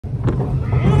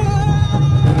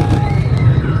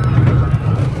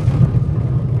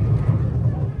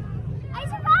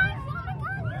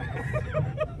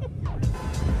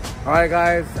Alright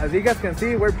guys, as you guys can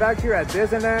see, we're back here at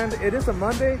Disneyland. It is a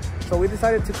Monday, so we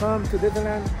decided to come to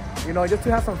Disneyland, you know, just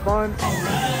to have some fun.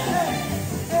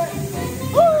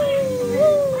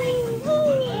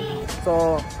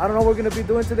 So, I don't know what we're going to be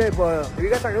doing today, but if you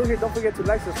guys are new here, don't forget to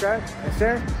like, subscribe, and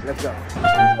share. Let's go.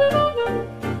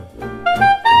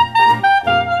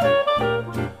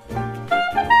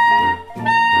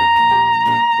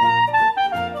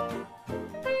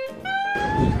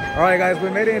 Alright guys, we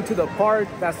made it into the park.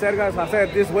 That said guys, I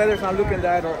said this weather's not looking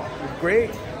that great.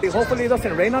 Hopefully it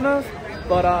doesn't rain on us,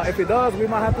 but if it does, we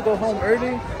might have to go home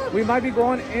early. We might be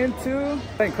going into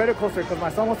the Incredicoaster because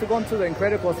my son wants to go into the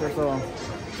Incredicoaster, so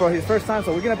for his first time,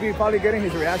 so we're gonna be probably getting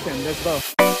his reaction. Let's go.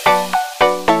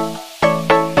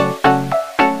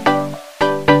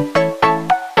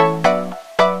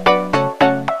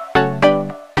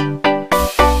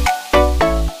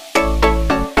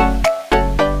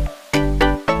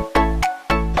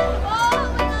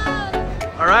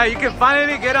 You can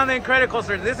finally get on the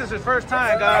Incredicoaster. This is his first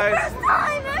time, guys. First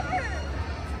time ever.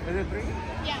 Is it 3?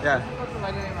 Yeah.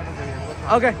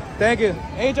 Okay, thank you.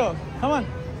 Angel, come on.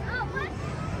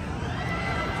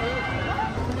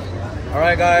 All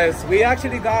right, guys. We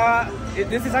actually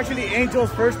this is actually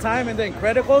Angel's first time in the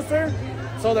Incredicoaster.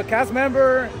 So the cast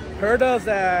member heard us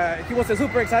that he was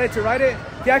super excited to ride it.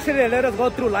 He actually let us go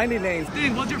through lightning lanes.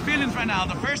 Dude, what's your feelings right now?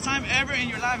 The first time ever in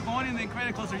your life going in the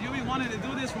Incredicoaster. You've been wanting to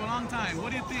do this for a long time.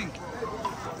 What do you think?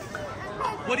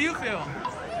 What do you feel?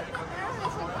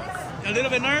 A little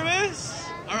bit nervous?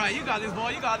 All right, you got this, boy.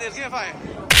 You got this. Give it a fight.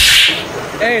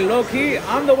 Hey, low key,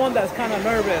 I'm the one that's kind of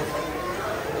nervous.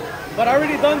 But I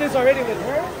already done this already with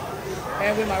her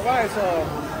and with my wife, so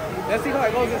let's see how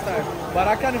it goes this time. But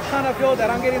I kind of feel that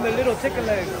I'm getting the little chicken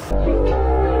legs. I've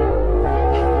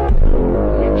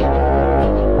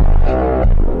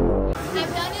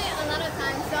done it a lot of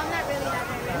times, so I'm not really that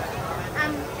nervous.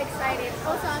 I'm excited.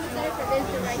 Also, I'm excited for this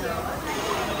right here.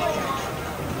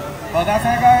 Well, that's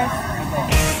it, guys.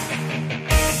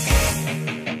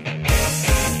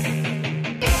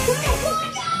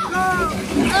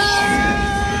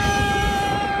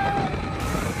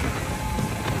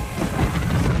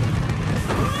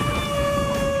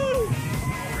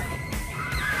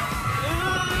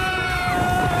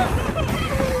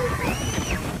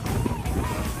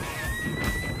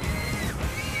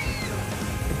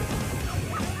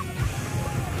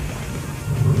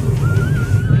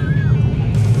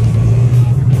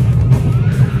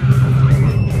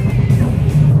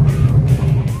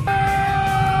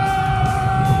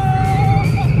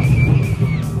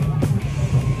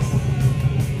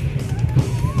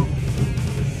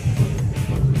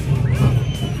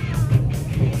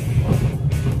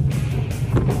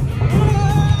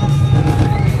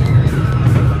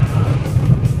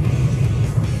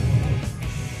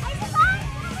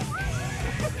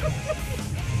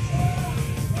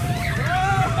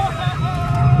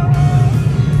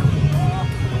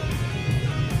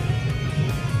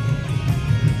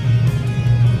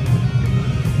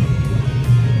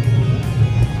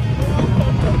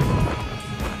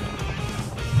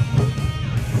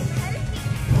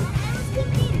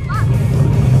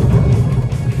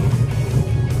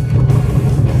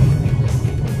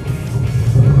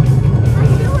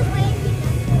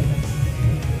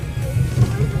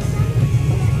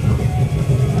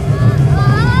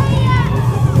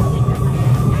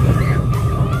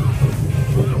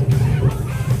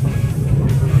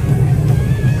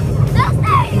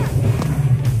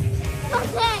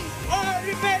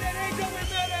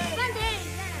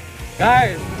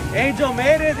 Guys, Angel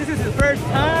made it. This is his first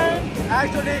time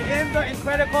actually in the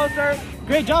Incredicoaster.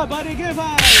 Great job, buddy. Give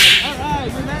high. All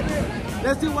right, you made it.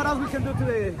 Let's see what else we can do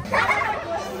today.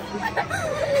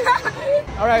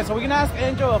 All right, so we're gonna ask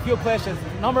Angel a few questions.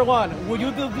 Number one, will you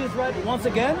do this ride once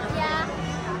again? Yeah.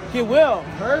 He will.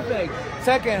 Perfect.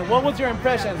 Second, what was your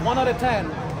impression? 1 out of 10.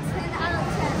 10 out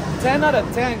of 10. 10 out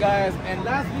of 10, guys. And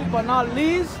lastly but not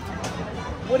least,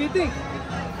 what do you think?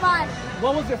 Fun.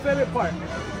 What was your favorite part?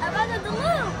 I love the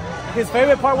loop. His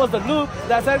favorite part was the loop.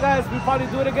 That said, guys, we'll probably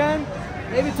do it again.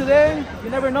 Maybe today. You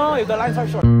never know if the lines are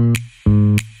short.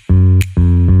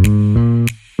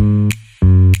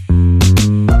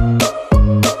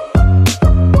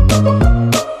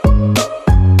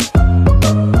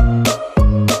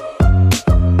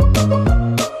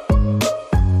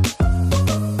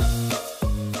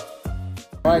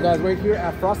 All right, guys, we're here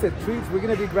at Frosted Treats. We're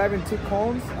gonna be grabbing 2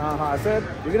 cones. I said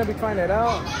we're gonna be trying it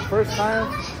out first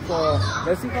time, so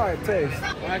let's see how it tastes.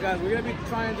 All right, guys, we're gonna be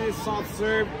trying this soft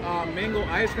serve mango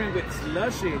ice cream with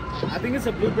slushy. I think it's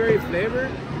a blueberry flavor,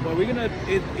 but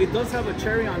it does have a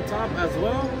cherry on top as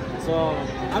well. So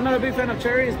I'm not a big fan of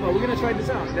cherries, but we're gonna try this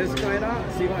out. Let's try it out,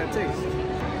 see how it tastes.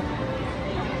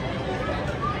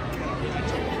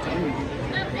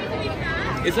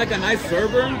 It's like a nice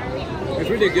server. It's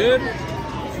really good.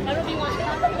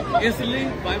 Instantly,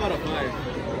 5 out of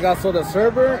 5. Guys, so the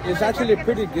server is actually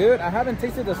pretty good. I haven't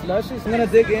tasted the slushy, so I'm gonna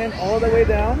dig in all the way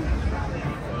down.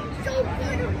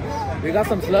 We got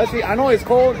some slushy. I know it's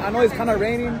cold. I know it's kind of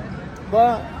raining,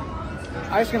 but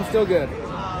ice cream's still good.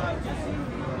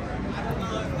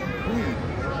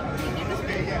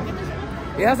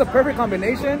 It has a perfect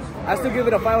combination. I still give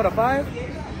it a 5 out of 5.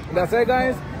 That's it,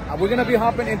 guys. We're gonna be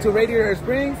hopping into Radiator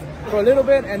Springs for a little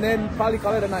bit and then probably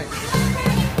call it a night.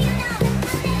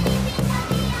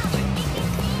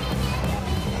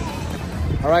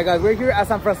 All right, guys, we're here at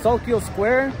San Francisco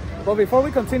Square. But before we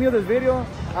continue this video,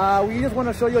 we just want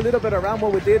to show you a little bit around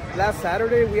what we did last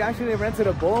Saturday. We actually rented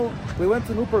a boat. We went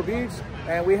to Newport Beach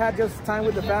and we had just time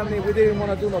with the family. We didn't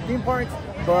want to do no theme parks,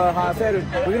 but I said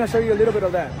we're gonna show you a little bit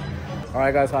of that. All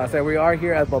right, guys, I said we are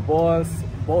here at Balboa's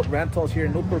boat rentals here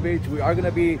in Newport Beach. We are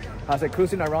gonna be, I said,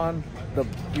 cruising around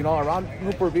around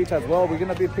Newport Beach as well. We're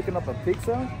gonna be picking up a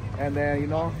pizza, and then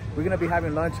we're gonna be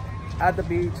having lunch at the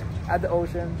beach, at the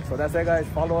ocean. So that's it, guys.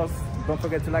 Follow us. Don't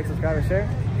forget to like, subscribe, and share.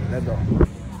 Let's go.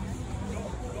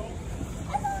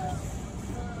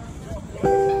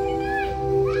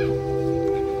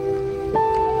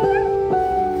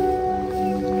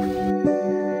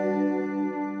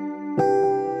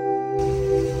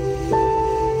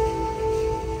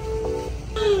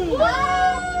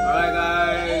 Alright,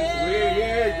 guys, we're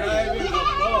here driving the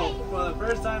boat for the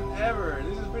first time ever.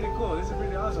 This is pretty cool. This is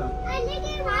pretty awesome.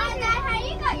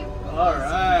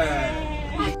 Alright.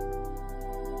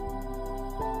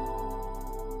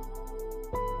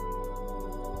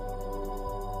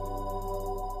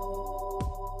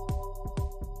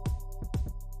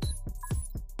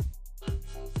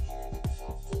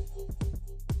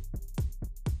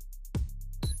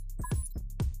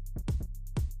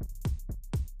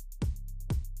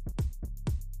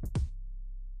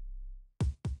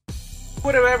 Who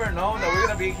would have ever known that we're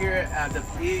gonna be here at the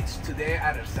beach today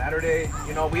at a Saturday?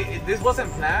 This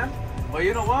wasn't planned, but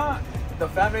you know what? The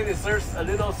family deserves a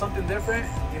little something different.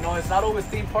 It's not always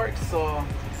theme parks, so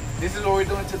this is what we're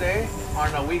doing today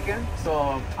on a weekend.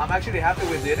 So I'm actually happy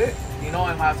we did it. And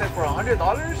I said for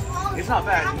 $100, it's not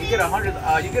bad. You get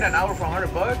you get an hour for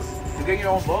 $100. You get your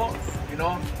own boat.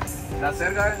 That's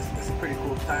it, guys. It's a pretty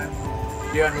cool time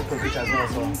here at Newport Beach as well.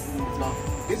 So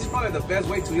this is probably the best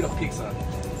way to eat a pizza.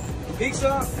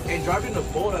 Pizza and driving the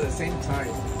boat at the same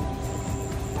time.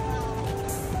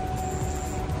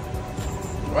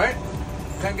 Right?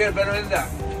 Can't get better than that.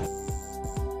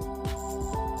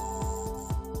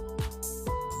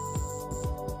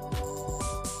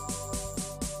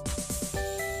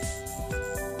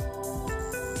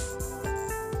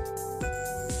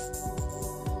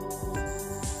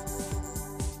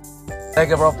 Thank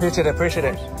you, bro. Appreciate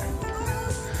it.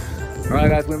 All right,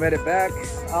 guys, we made it back.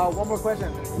 One more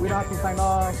question. We don't have to sign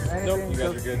off, anything? Nope, you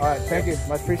guys are good. All right, thank you.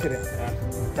 Much appreciated. Yeah.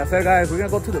 That's it, guys. We're going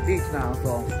to go to the beach now,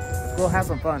 so let's go have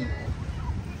some fun.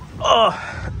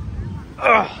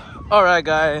 All right,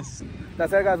 guys.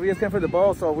 That's it, guys. We just came for the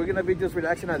boat, so we're going to be just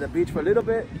relaxing at the beach for a little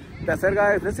bit. That's it,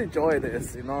 guys. Let's enjoy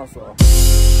this, so.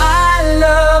 I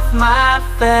love my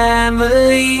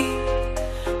family.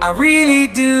 I really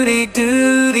do.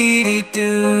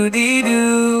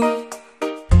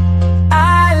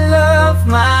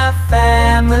 My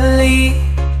family,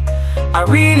 I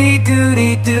really do.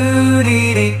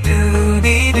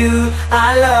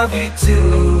 I love you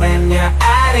too, and your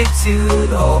attitude.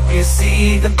 Hope you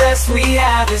see the best we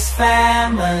have is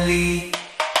family.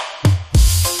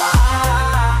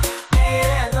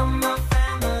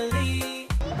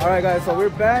 Alright, guys, so we're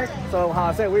back. So how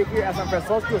I said, we're here at San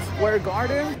Francisco Square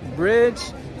Garden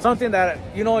Bridge. Something that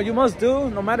you must do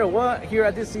no matter what here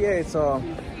at DCA. So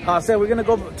I said we're gonna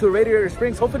go to Radiator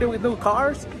Springs, hopefully with new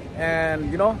cars,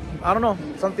 and I don't know,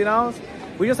 something else.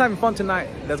 We're just having fun tonight.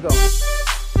 Let's go.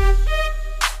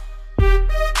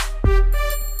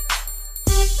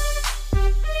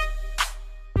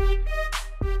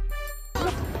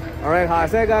 All right, how I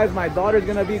said, guys, my daughter's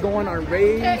gonna be going on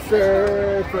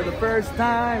Racer for the first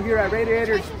time here at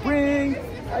Radiator Springs.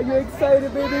 Are you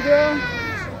excited, baby girl?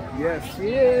 Yes,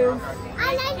 she is.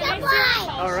 I like the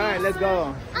boy. All right, let's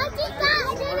go. I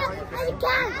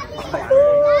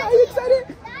Are you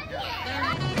excited?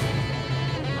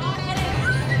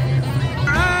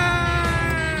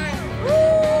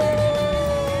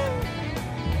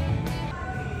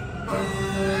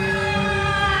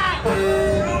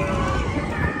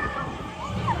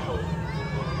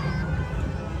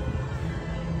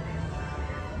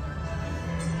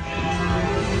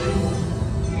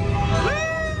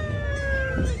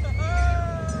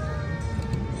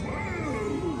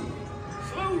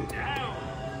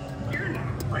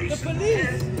 The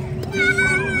police!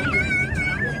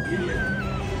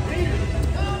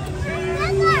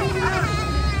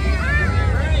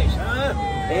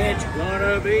 It's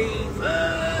gonna be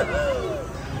fun.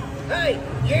 Hey,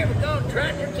 you ever gone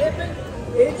tractor tipping?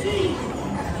 It's easy.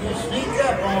 Just sneak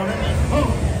up on them and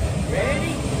boom.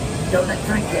 Ready? Don't let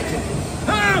drink get you.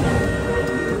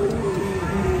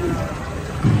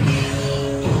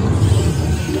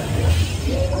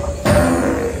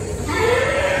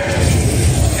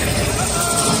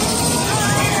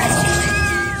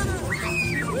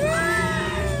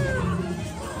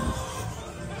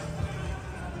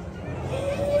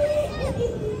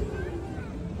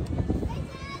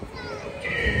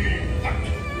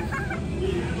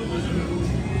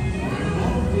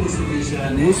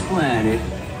 On this planet.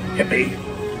 Hippie.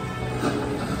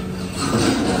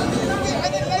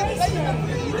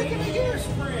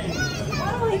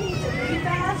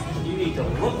 You need to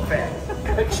look fast.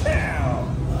 Ka-chow.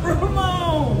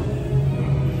 Ramon.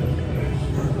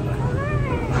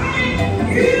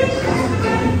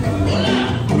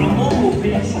 Ramon will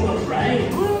finish you up, right?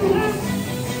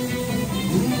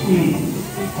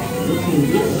 Looking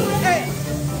good. Hey.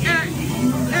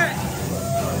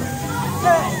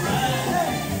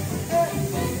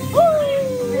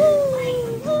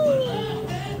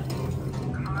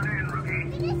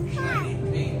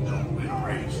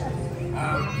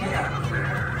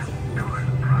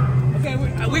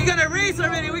 We're gonna race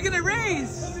already. We're gonna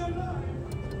race.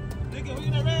 We're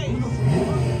gonna race.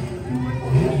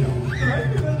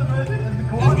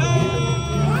 Let's go.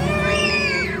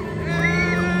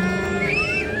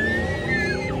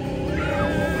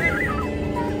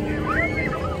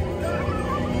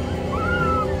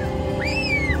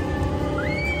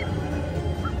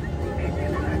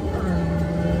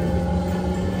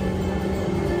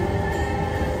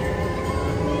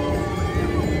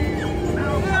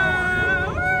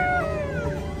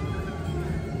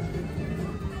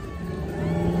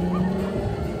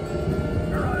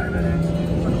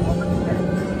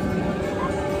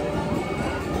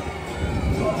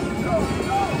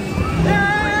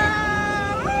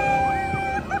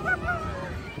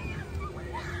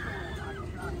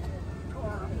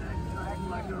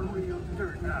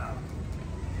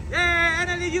 Yeah,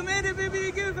 Annalie, you made it,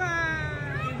 baby. Goodbye.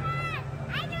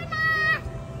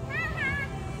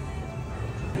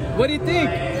 What do you think?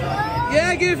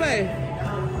 Yeah, goodbye.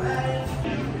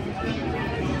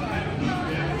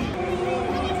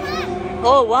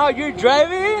 Oh wow, you're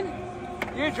driving?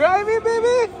 You're driving,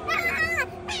 baby?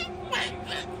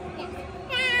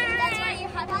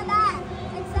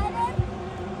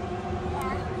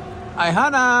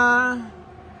 Ihana.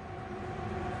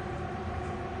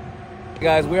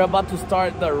 Guys, we're about to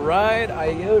start the ride. Are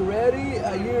you ready?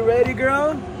 Are you ready,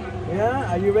 girl?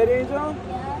 Yeah? Are you ready, Angel?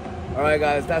 Yeah. Alright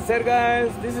guys, that's it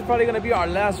guys. This is probably gonna be our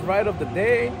last ride of the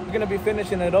day. We're gonna be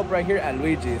finishing it up right here at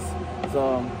Luigi's.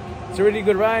 So it's a really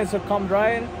good ride, it's a calm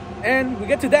ride. And we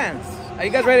get to dance. Are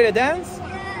you guys ready to dance?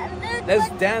 Yeah. Let's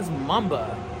dance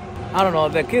Mamba. I don't know,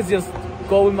 the kids just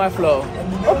go with my flow.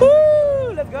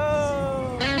 Woohoo! Let's go!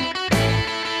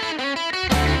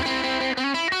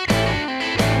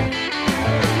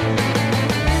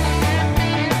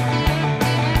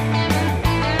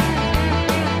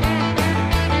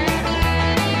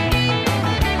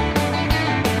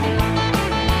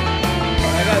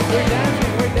 We're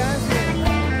dancing.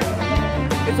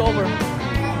 It's over.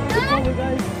 It's over,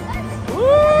 guys. Woo!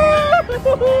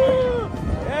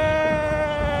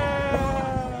 Yeah!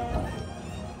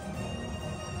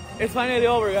 It's finally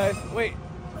over, guys. Wait.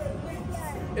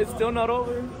 It's still not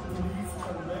over?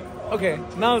 Okay,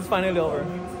 now it's finally over.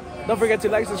 Don't forget to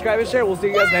like, subscribe, and share. We'll see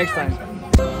you guys next time.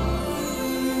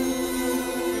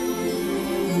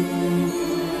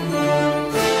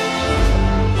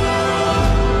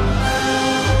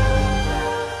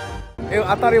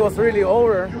 I thought it was really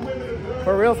over,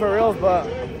 for real, but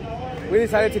we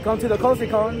decided to come to the Cozy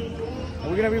Cone. And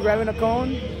we're gonna be grabbing a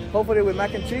cone, hopefully with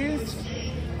mac and cheese,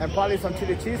 and probably some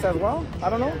chili cheese as well. I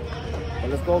don't know, but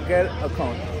let's go get a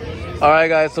cone. All right,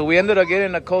 guys, so we ended up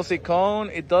getting a Cozy Cone.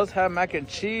 It does have mac and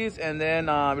cheese, and then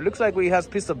it looks like we have a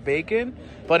piece of bacon,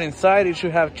 but inside it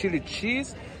should have chili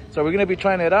cheese. So we're gonna be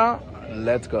trying it out.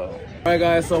 Let's go. All right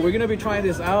guys, so we're gonna be trying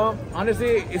this out.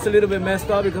 Honestly, it's a little bit messed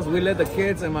up because we let the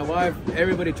kids and my wife,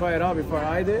 everybody try it out before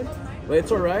I did, but it's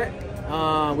all right.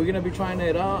 We're gonna be trying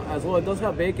it out as well. It does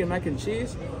have bacon, mac and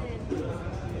cheese,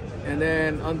 and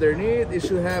then underneath it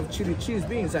should have chili cheese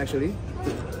beans. Actually,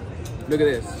 look at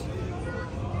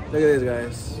this,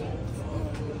 guys.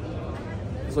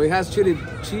 So it has chili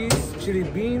cheese, chili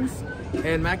beans,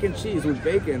 and mac and cheese with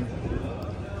bacon.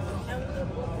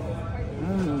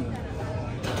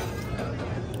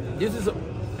 This is,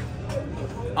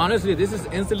 honestly, this is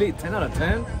instantly 10 out of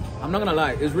 10. I'm not gonna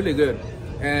lie, it's really good.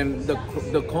 And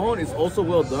the cone is also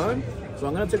well done. So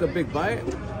I'm gonna take a big bite.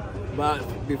 But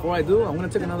before I do, I'm gonna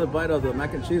take another bite of the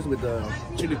mac and cheese with the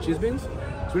chili cheese beans.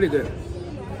 It's really good.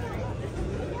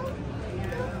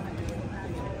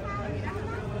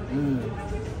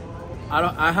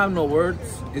 I have no words.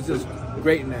 It's just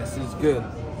greatness. It's good.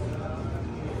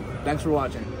 Thanks for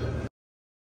watching.